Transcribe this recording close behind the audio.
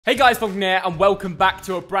Hey guys, thogden here, and welcome back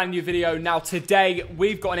to a brand new video. Now today,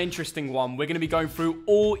 we've got an interesting one. We're going to be going through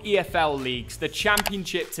all EFL leagues, the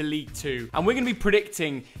Championship to League 2, and we're going to be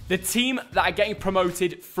predicting the team that are getting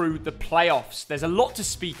promoted through the playoffs. There's a lot to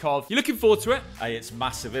speak of. You looking forward to it? Hey, it's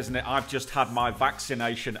massive, isn't it? I've just had my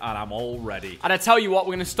vaccination and I'm all ready. And I tell you what,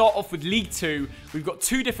 we're going to start off with League 2. We've got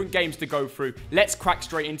two different games to go through. Let's crack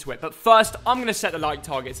straight into it. But first, I'm going to set the like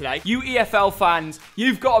target today. You EFL fans,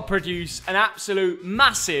 you've got to produce an absolute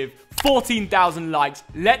massive 14,000 likes.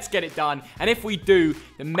 Let's get it done. And if we do,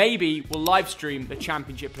 then maybe we'll live stream the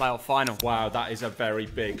Championship playoff final. Wow, that is a very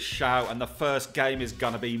big shout. And the first game is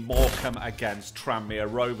going to be Morecambe against Tranmere.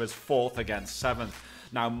 Rovers 4th against 7th.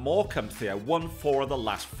 Now, Morecambe, Theo, won 4 of the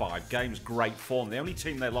last 5 games. Great form. The only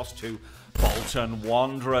team they lost to, Bolton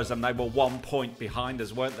Wanderers, and they were 1 point behind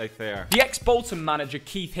us, weren't they, Theo? The ex-Bolton manager,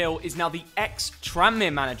 Keith Hill, is now the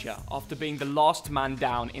ex-Tranmere manager after being the last man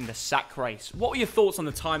down in the sack race. What were your thoughts on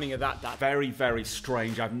the timing of that, Dad? Very, very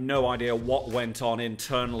strange. I have no idea what went on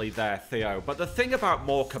internally there, Theo. But the thing about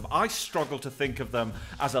Morecambe, I struggle to think of them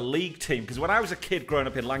as a league team, because when I was a kid growing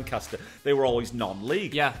up in Lancaster, they were always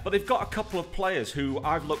non-league. Yeah. But they've got a couple of players who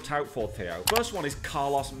I've looked out for, Theo. First one is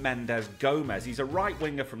Carlos Mendes Gomez. He's a right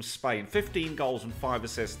winger from Spain. 15 goals and 5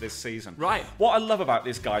 assists this season. Right. What I love about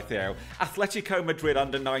this guy, Theo, Atletico Madrid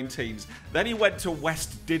under-19s, then he went to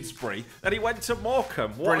West Didsbury, then he went to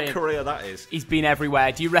Morecambe. What Brilliant. a career that is. He's been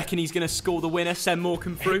everywhere. Do you reckon he's going to score the winner, send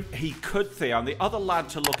Morecambe through? He could, Theo. And the other lad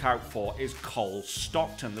to look out for is Cole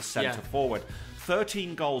Stockton, the centre forward.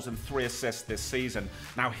 13 goals and 3 assists this season.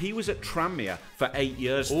 Now, he was at Tranmere for 8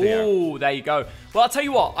 years, Theo. Oh, there you go. Well, I'll tell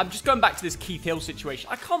you what, I'm just going back to this Keith Hill situation.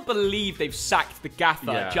 I can't believe they've sacked the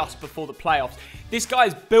gaffer just before the playoffs. This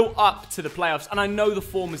guy's built up to the playoffs, and I know the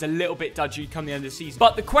form is a little bit dodgy come the end of the season.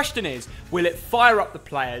 But the question is, will it fire up the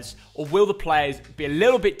players, or will the players be a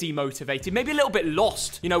little bit demotivated, maybe a little bit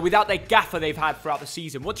lost, you know, without their gaffer they've had throughout the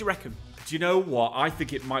season? What do you reckon? Do you know what? I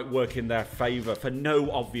think it might work in their favour for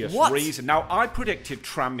no obvious reason. Now, I predicted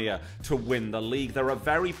Tranmere to win the league. They're a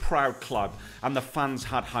very proud club, and the fans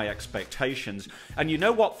had high expectations. And you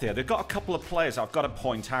know what, Theo? They've got a couple of players I've got to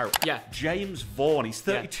point out. Yeah. James Vaughan, he's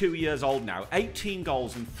 32 years old now. 18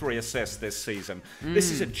 goals and 3 assists this season.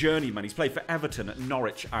 This is a journeyman. He's played for Everton, at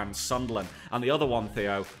Norwich and Sunderland. And the other one,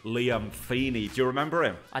 Theo, Liam Feeney. Do you remember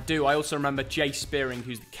him? I do. I also remember Jay Spearing,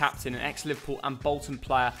 who's the captain, an ex-Liverpool and Bolton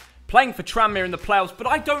player, playing for Tranmere in the playoffs, but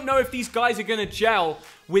I don't know if these guys are going to gel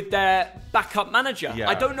with their backup manager. Yeah.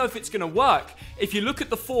 I don't know if it's going to work. If you look at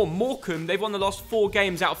the form, Morecambe, they've won the last 4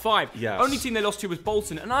 games out of 5. Yes. Only team they lost to was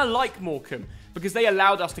Bolton, and I like Morecambe because they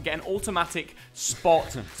allowed us to get an automatic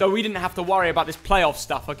spot, so we didn't have to worry about this playoff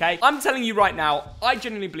stuff, okay? I'm telling you right now, I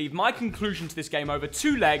genuinely believe my conclusion to this game over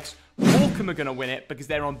 2 legs, Morecambe are going to win it because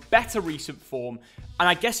they're on better recent form, and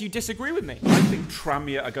I guess you disagree with me. I think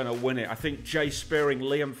Tranmere are going to win it. I think Jay Spearing,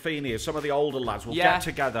 Liam Feeney, some of the older lads will get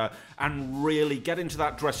together and really get into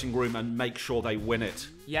that dressing room and make sure they win it.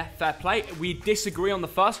 Yeah, fair play. We disagree on the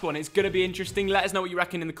first one. It's going to be interesting. Let us know what you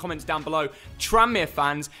reckon in the comments down below. Tranmere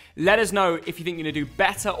fans, let us know if you think you're going to do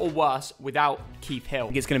better or worse without Keith Hill. I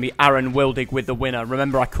think it's going to be Aaron Wildig with the winner.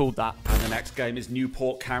 Remember, I called that. And the next game is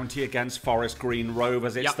Newport County against Forest Green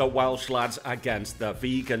Rovers. It's the Welsh lads against the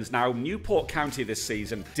Vegans. Now, Newport County this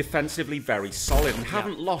season, defensively very solid and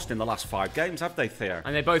haven't lost in the last 5 games, have they, Theo?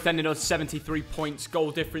 And they both ended on 73 points.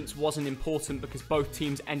 Goal difference wasn't important because both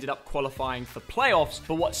teams ended up qualifying for playoffs.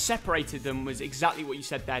 But what separated them was exactly what you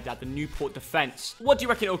said there, Dad, the Newport defence. What do you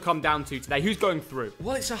reckon it'll come down to today? Who's going through?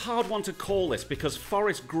 Well, it's a hard one to call this because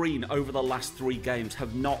Forest Green over the last 3 games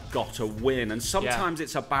have not got a win. And sometimes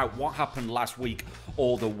it's about what happened last week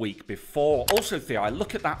or the week before. Also, Theo, I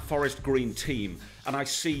look at that Forest Green team and I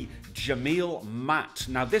see Jamil Matt.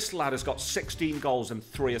 Now, this lad has got 16 goals and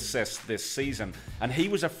 3 assists this season, and he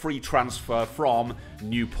was a free transfer from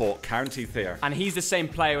Newport County, Theo. And he's the same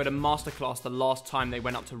player who had a masterclass the last time they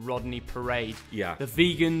went up to Rodney Parade. Yeah. The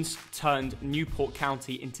Vegans turned Newport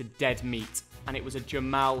County into dead meat, and it was a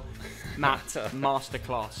Jamal Matt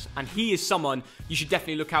masterclass. And he is someone you should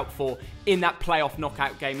definitely look out for in that playoff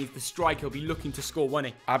knockout game. He's the striker. He'll be looking to score, won't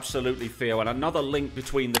he? Absolutely, Theo. And another link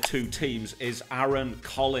between the 2 teams is Aaron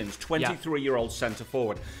Collins, 23-year-old centre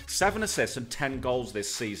forward. 7 assists and 10 goals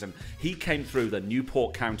this season. He came through the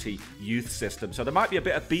Newport County youth system. So there might be a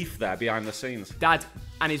bit of beef there behind the scenes. Dad,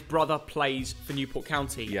 and his brother plays for Newport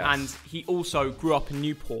County. Yes. And he also grew up in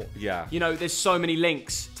Newport. Yeah. You know, there's so many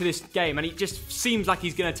links to this game, and it just seems like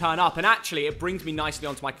he's going to turn up. And actually, it brings me nicely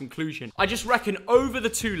onto my conclusion. I just reckon over the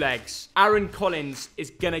 2 legs, Aaron Collins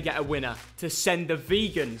is going to get a winner to send the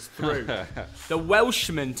vegans through. The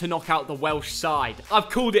Welshman to knock out the Welsh side. I've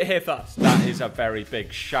called it here first. That is a very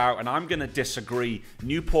big shout, and I'm going to disagree.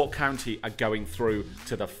 Newport County are going through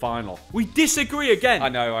to the final. We disagree again. I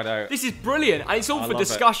know. This is brilliant, and it's all for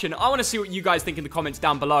discussion. I want to see what you guys think in the comments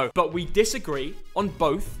down below. But we disagree on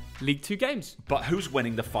both League 2 games. But who's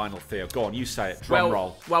winning the final, Theo? Go on, you say it. Drum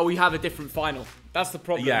roll. Well, we have a different final. That's the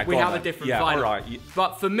problem. Yeah, we have a different final. All right.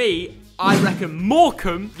 But for me, I reckon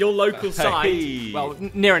Morecambe, your local side, well,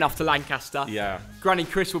 near enough to Lancaster. Yeah. Granny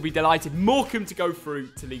Chris will be delighted. Morecambe to go through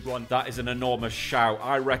to League 1. That is an enormous shout.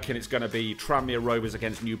 I reckon it's going to be Tranmere Rovers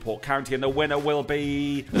against Newport County, and the winner will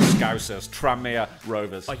be the Scousers, Tranmere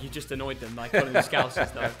Rovers. Oh, you just annoyed them by calling them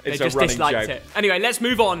Scousers, though. It's they just a running disliked joke. it. Anyway, let's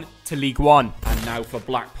move on to League 1. And now for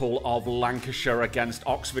Blackpool of Lancashire against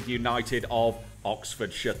Oxford United of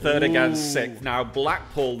Oxfordshire, 3rd against 6th. Now,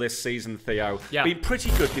 Blackpool this season, Theo, been pretty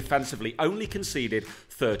good defensively, only conceded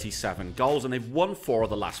 37 goals, and they've won 4 of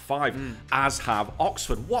the last 5, as have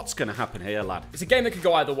Oxford. What's going to happen here, lad? It's a game that could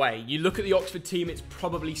go either way. You look at the Oxford team, it's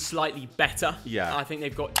probably slightly better. Yeah. I think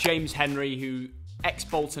they've got James Henry, who...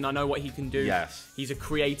 ex-Bolton, I know what he can do. Yes. He's a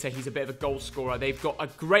creator. He's a bit of a goal scorer. They've got a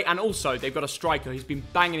great... And also, they've got a striker who's been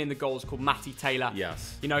banging in the goals called Matty Taylor.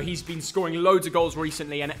 Yes. You know, he's been scoring loads of goals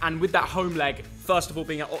recently. And with that home leg, first of all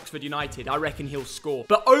being at Oxford United, I reckon he'll score.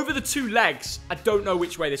 But over the 2 legs, I don't know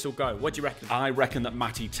which way this will go. What do you reckon? I reckon that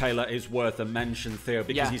Matty Taylor is worth a mention, Theo,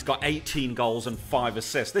 because he's got 18 goals and 5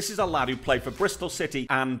 assists. This is a lad who played for Bristol City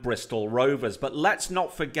and Bristol Rovers. But let's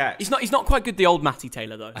not forget... He's not quite good, the old Matty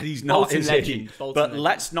Taylor, though. He's not, Bolton is legend. he? Bolton but legend.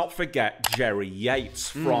 let's not forget Jerry Yates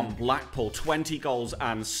from Blackpool. 20 goals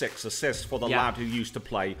and 6 assists for the lad who used to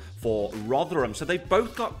play for Rotherham. So they've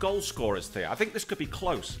both got goal scorers there. I think this could be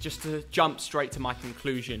close. Just to jump straight to my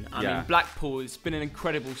conclusion, I mean, Blackpool, it's been an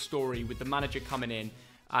incredible story with the manager coming in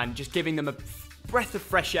and just giving them a breath of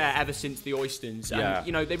fresh air ever since the Oystons. And,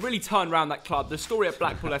 you know, they've really turned around that club. The story at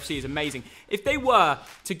Blackpool FC is amazing. If they were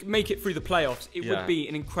to make it through the playoffs, it would be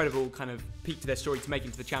an incredible kind of peak to their story to make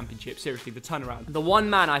it to the championship. Seriously, the turnaround. The one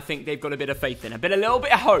man I think they've got a bit of faith in, a little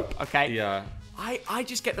bit of hope, okay? Yeah. I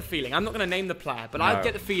just get the feeling, I'm not going to name the player, but I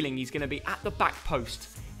get the feeling he's going to be at the back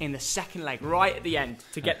post in the second leg, right at the end,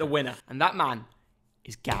 to get the winner. And that man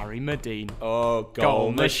is Gary Medine. Oh,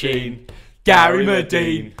 goal machine. Gary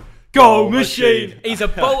Medine. Goal machine. He's a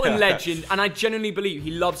Bolton legend, and I genuinely believe he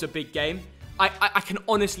loves a big game. I can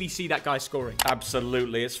honestly see that guy scoring.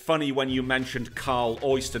 Absolutely. It's funny when you mentioned Carl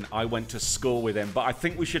Oyston. I went to school with him, but I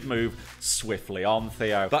think we should move swiftly on,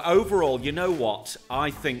 Theo. But overall, you know what?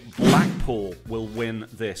 I think Blackpool will win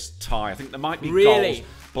this tie. I think there might be goals.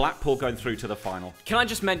 Blackpool going through to the final. Can I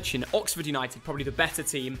just mention Oxford United, probably the better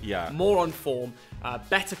team, more on form,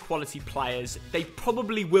 better quality players. They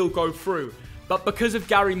probably will go through. But because of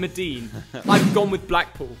Gary Medine, I've gone with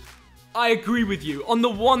Blackpool. I agree with you on the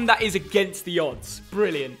one that is against the odds.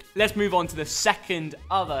 Brilliant. Let's move on to the second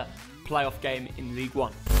other playoff game in League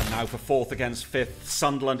 1. Now for 4th against 5th,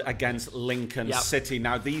 Sunderland against Lincoln City.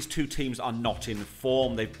 Now these two teams are not in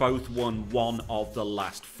form. They've both won 1 of the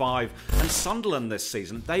last 5. And Sunderland this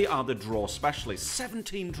season, they are the draw specialists.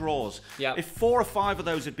 17 draws. If 4 or 5 of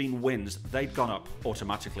those had been wins, they'd gone up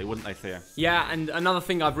automatically, wouldn't they, Theo? Yeah, and another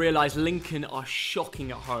thing I've realised, Lincoln are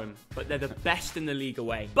shocking at home, but they're the best in the league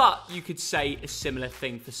away. But you could say a similar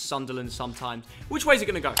thing for Sunderland sometimes. Which way is it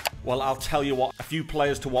going to go? Well, I'll tell you what, a few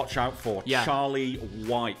players to watch out for. Charlie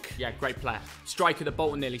White. Yeah, great player. Striker that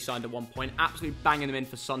Bolton nearly signed at one point. Absolutely banging them in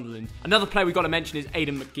for Sunderland. Another player we've got to mention is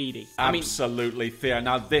Aidan McGeady. Absolutely, Theo.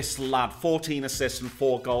 Now, this lad, 14 assists and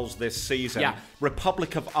 4 goals this season.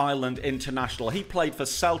 Republic of Ireland international. He played for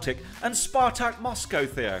Celtic and Spartak Moscow,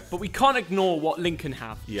 Theo. But we can't ignore what Lincoln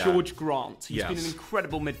have. George Grant. He's been an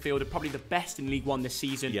incredible midfielder, probably the best in League 1 this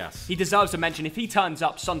season. He deserves a mention. If he turns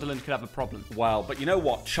up, Sunderland could have a problem. Well, but you know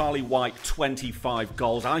what? Charlie White, 25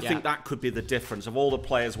 goals. I think that could be the difference of all the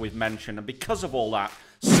players we've mentioned. And because of all that,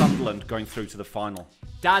 Sunderland going through to the final.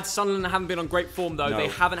 Dad, Sunderland haven't been on great form, though. They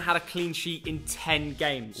haven't had a clean sheet in 10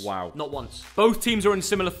 games. Wow. Not once. Both teams are in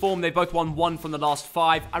similar form. They both won 1 from the last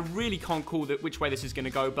 5. I really can't call which way this is going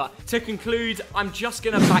to go. But to conclude, I'm just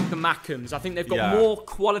going to back the Morecambes. I think they've got more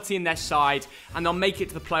quality in their side, and they'll make it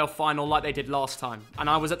to the playoff final like they did last time. And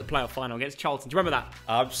I was at the playoff final against Charlton. Do you remember that?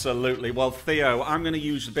 Absolutely. Well, Theo, I'm going to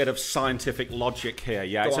use a bit of scientific logic here.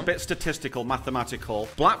 It's a bit statistical, mathematical.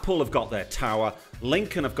 Blackpool have got their tower.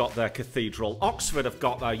 Lincoln have got their cathedral. Oxford have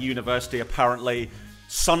got their university, apparently.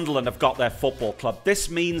 Sunderland have got their football club. This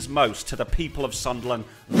means most to the people of Sunderland.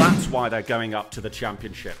 That's why they're going up to the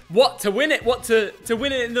Championship. What, to win it? What, to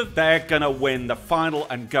win it in the... They're going to win the final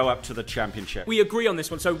and go up to the Championship. We agree on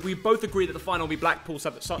this one. So we both agree that the final will be Blackpool,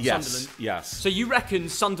 Sunderland. Yes. So you reckon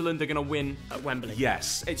Sunderland are going to win at Wembley?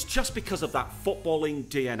 Yes. It's just because of that footballing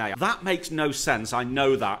DNA. That makes no sense. I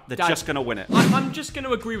know that. They're just going to win it. I'm just going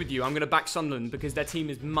to agree with you. I'm going to back Sunderland because their team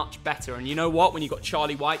is much better. And you know what? When you've got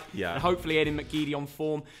Charlie White and hopefully Aidan McGeady on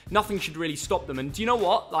form, nothing should really stop them. And do you know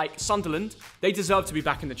what? Like, Sunderland, they deserve to be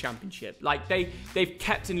back in the Championship. Like, they've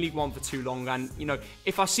kept in League One for too long. And, you know,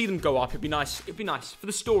 if I see them go up, it'd be nice. It'd be nice for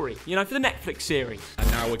the story, you know, for the Netflix series. And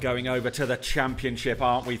now we're going over to the Championship,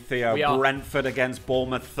 aren't we, Theo? We are. Brentford against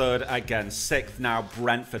Bournemouth, third against sixth. Now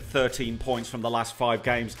Brentford, 13 points from the last 5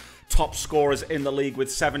 games. Top scorers in the league with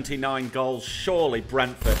 79 goals. Surely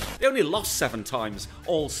Brentford. They only lost 7 times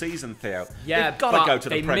all season, Theo. Yeah, they've got to go to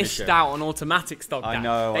the Premiership. They missed out on automatics, Thogden. I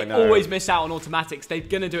know. They always miss out on automatics. They're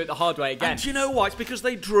going to do it the hard way again. And do you know why? It's because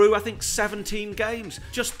they drew, I think, 17 games.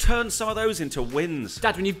 Just turn some of those into wins.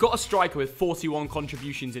 Dad, when you've got a striker with 41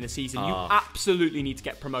 contributions in a season, you absolutely need to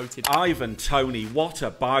get promoted. Ivan Toney, what a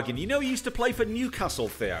bargain. You know, he used to play for Newcastle,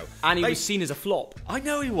 Theo. And he was seen as a flop. I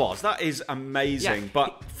know he was. That is amazing. Yeah.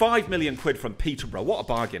 But 5 million quid from Peterborough, what a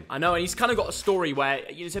bargain. I know, and he's kind of got a story where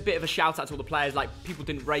it's a bit of a shout out to all the players. Like, people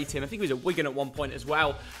didn't rate him. I think he was at Wigan at one point as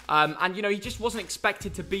well. And, you know, he just wasn't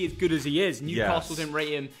expected to be as good as he is. Newcastle didn't rate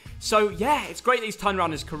him. So, yeah, it's great that he's turned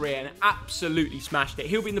around his career and absolutely smashed it.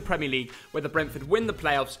 He'll be in the Premier League, whether Brentford win the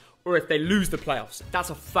playoffs or if they lose the playoffs.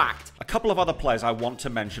 That's a fact. A couple of other players I want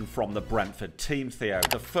to mention from the Brentford team, Theo.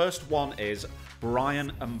 The first one is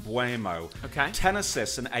Brian Mbuemo. Okay. 10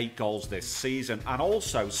 assists and 8 goals this season. And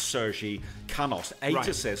also Sergi Canos, 8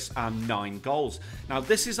 assists and 9 goals. Now,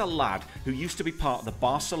 this is a lad who used to be part of the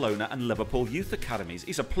Barcelona and Liverpool youth academies.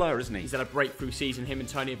 He's a player, isn't he? He's had a breakthrough season. Him and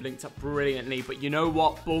Tony have linked up brilliantly. But you know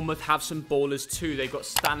what? Bournemouth have some ballers too. They've got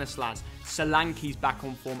Stanislas, Solanke's back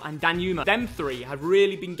on form, and Danjuma. Them three have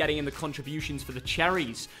really been getting in the contributions for the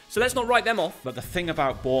Cherries. So let's not write them off. But the thing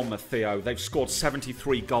about Bournemouth, Theo, they've scored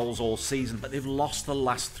 73 goals all season, but they've lost the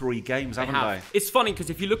last 3 games, haven't they? It's funny because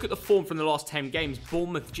if you look at the form from the last 10 games,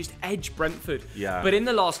 Bournemouth just edged Brentford. Yeah. But in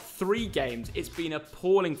the last 3 games, it's been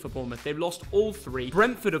appalling for Bournemouth. They've lost all 3.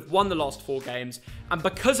 Brentford have won the last 4 games. And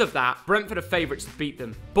because of that, Brentford are favourites to beat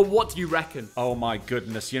them. But what do you reckon? Oh my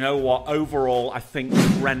goodness. You know what? Overall, I think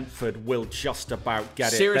Brentford will just about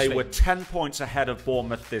get it. Seriously? They were 10 points ahead of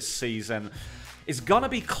Bournemouth this season. It's going to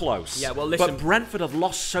be close. Yeah, well, listen. But Brentford have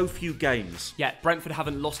lost so few games. Yeah, Brentford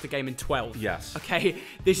haven't lost a game in 12. Yes. Okay,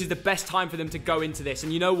 this is the best time for them to go into this.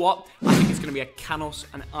 And you know what? I think it's going to be a Canos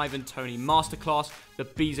and Ivan Toney masterclass. The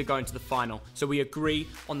Bees are going to the final. So we agree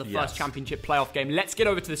on the first Championship playoff game. Let's get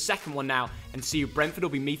over to the second one now and see who Brentford will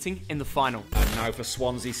be meeting in the final. And now for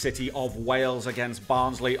Swansea City of Wales against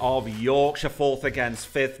Barnsley of Yorkshire, 4th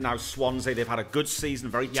against 5th. Now Swansea, they've had a good season,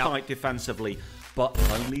 very tight defensively, but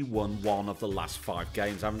only won 1 of the last 5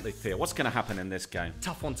 games, haven't they, Theo? What's going to happen in this game?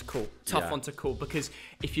 Tough one to call. Tough one to call, because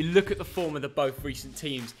if you look at the form of the both recent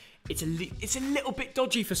teams, it's a little bit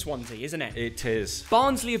dodgy for Swansea, isn't it? It is.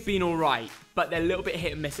 Barnsley have been all right, but they're a little bit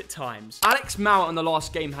hit and miss at times. Alex Mowat on the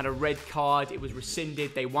last game had a red card. It was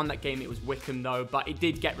rescinded. They won that game. It was Wickham, though, but it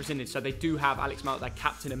did get rescinded. So they do have Alex Mowat, their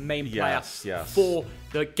captain and main player for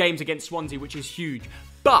the games against Swansea, which is huge.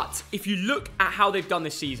 But if you look at how they've done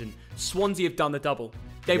this season, Swansea have done the double.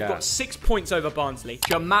 They've got 6 points over Barnsley.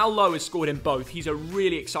 Jamal Lowe has scored in both. He's a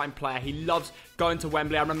really exciting player. He loves going to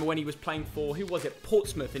Wembley. I remember when he was playing for, who was it?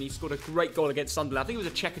 Portsmouth, and he scored a great goal against Sunderland. I think it was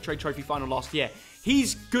a Checkatrade Trophy final last year.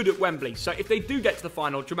 He's good at Wembley. So if they do get to the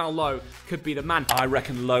final, Jamal Lowe could be the man. I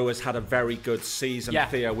reckon Lowe has had a very good season,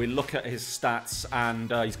 Theo. We look at his stats,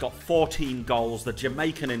 and he's got 14 goals, the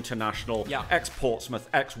Jamaican international, ex-Portsmouth,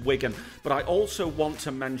 ex-Wigan. But I also want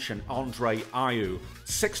to mention Andre Ayew,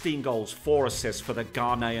 16 goals, 4 assists for the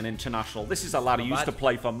Ghanaian international. This is a lad who used to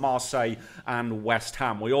play for Marseille and West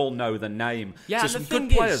Ham. We all know the name. Yeah, so some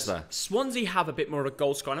good players there. Swansea have a bit more of a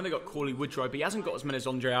goal scorer. I know they've got Corley Woodrow, but he hasn't got as many as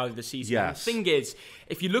Andre Ayew this season. Yes. The thing is,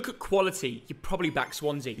 if you look at quality, you probably back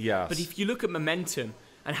Swansea. Yes. But if you look at momentum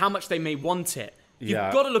and how much they may want it, you've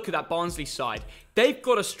got to look at that Barnsley side. They've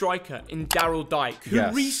got a striker in Daryl Dike, who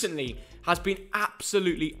recently has been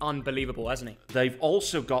absolutely unbelievable, hasn't he? They've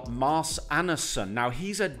also got Mars Andersen. Now,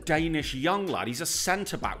 he's a Danish young lad. He's a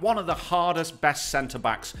centre-back. One of the hardest, best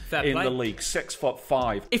centre-backs in the league.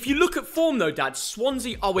 6'5". If you look at form, though, Dad,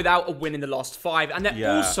 Swansea are without a win in the last 5, and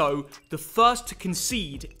they're also the first to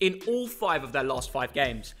concede in all 5 of their last 5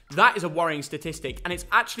 games. That is a worrying statistic, and it's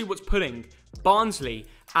actually what's putting Barnsley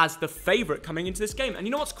as the favourite coming into this game. And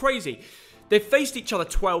you know what's crazy? They've faced each other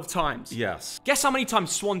 12 times. Yes. Guess how many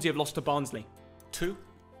times Swansea have lost to Barnsley? 2?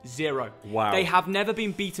 0. Wow. They have never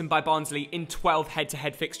been beaten by Barnsley in 12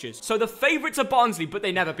 head-to-head fixtures. So the favourites are Barnsley, but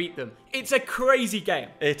they never beat them. It's a crazy game.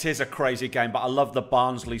 It is a crazy game, but I love the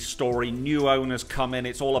Barnsley story. New owners come in.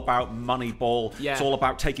 It's all about money ball. Yeah. It's all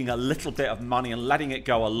about taking a little bit of money and letting it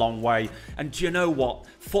go a long way. And do you know what?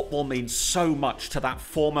 Football means so much to that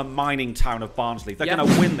former mining town of Barnsley. They're going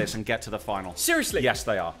to win this and get to the final. Seriously? Yes,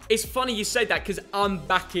 they are. It's funny you say that because I'm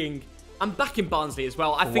backing Barnsley as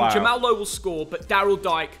well. I think Jamal Lowe will score, but Daryl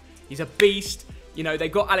Dike, he's a beast. You know, they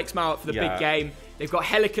got Alex Mowat for the big game. They've got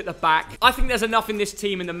Hellick at the back. I think there's enough in this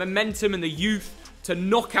team and the momentum and the youth to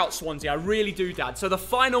knock out Swansea. I really do, Dad. So the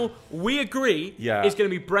final, we agree, is going to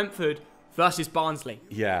be Brentford versus Barnsley.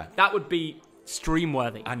 Yeah. That would be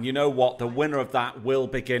stream-worthy. And you know what? The winner of that will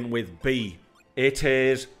begin with B. It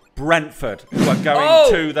is Brentford, who are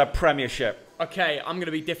going to the Premiership. Okay, I'm going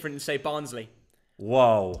to be different and say Barnsley.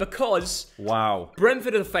 Whoa. Because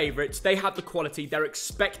Brentford are the favourites. They have the quality. They're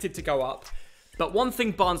expected to go up. But one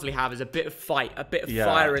thing Barnsley have is a bit of fight, a bit of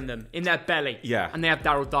fire in them, in their belly. Yeah. And they have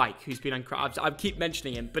Daryl Dike, who's been incredible. I keep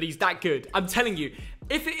mentioning him, but he's that good. I'm telling you,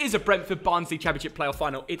 if it is a Brentford-Barnsley Championship playoff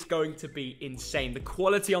final, it's going to be insane. The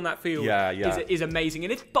quality on that field is amazing.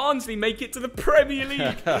 And if Barnsley make it to the Premier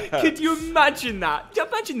League, could you imagine that?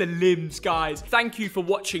 Imagine the limbs, guys. Thank you for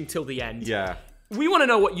watching till the end. Yeah. We want to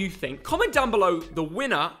know what you think. Comment down below the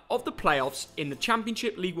winner of the playoffs in the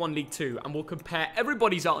Championship, League 1, League 2, and we'll compare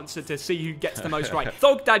everybody's answer to see who gets the most right.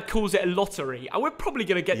 Thog Dad calls it a lottery, and we're probably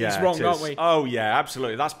going to get this wrong, aren't we? Oh, yeah,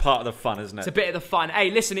 absolutely. That's part of the fun, isn't it? It's a bit of the fun.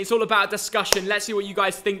 Hey, listen, it's all about a discussion. Let's see what you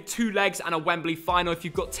guys think. 2 legs and a Wembley final. If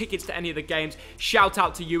you've got tickets to any of the games, shout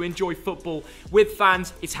out to you. Enjoy football with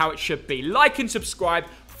fans. It's how it should be. Like and subscribe.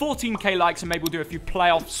 14k likes and maybe we'll do a few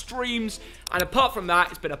playoff streams. And apart from that,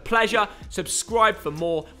 it's been a pleasure. Subscribe for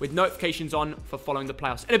more with notifications on for following the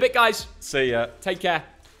playoffs. In a bit, guys. See ya. Take care.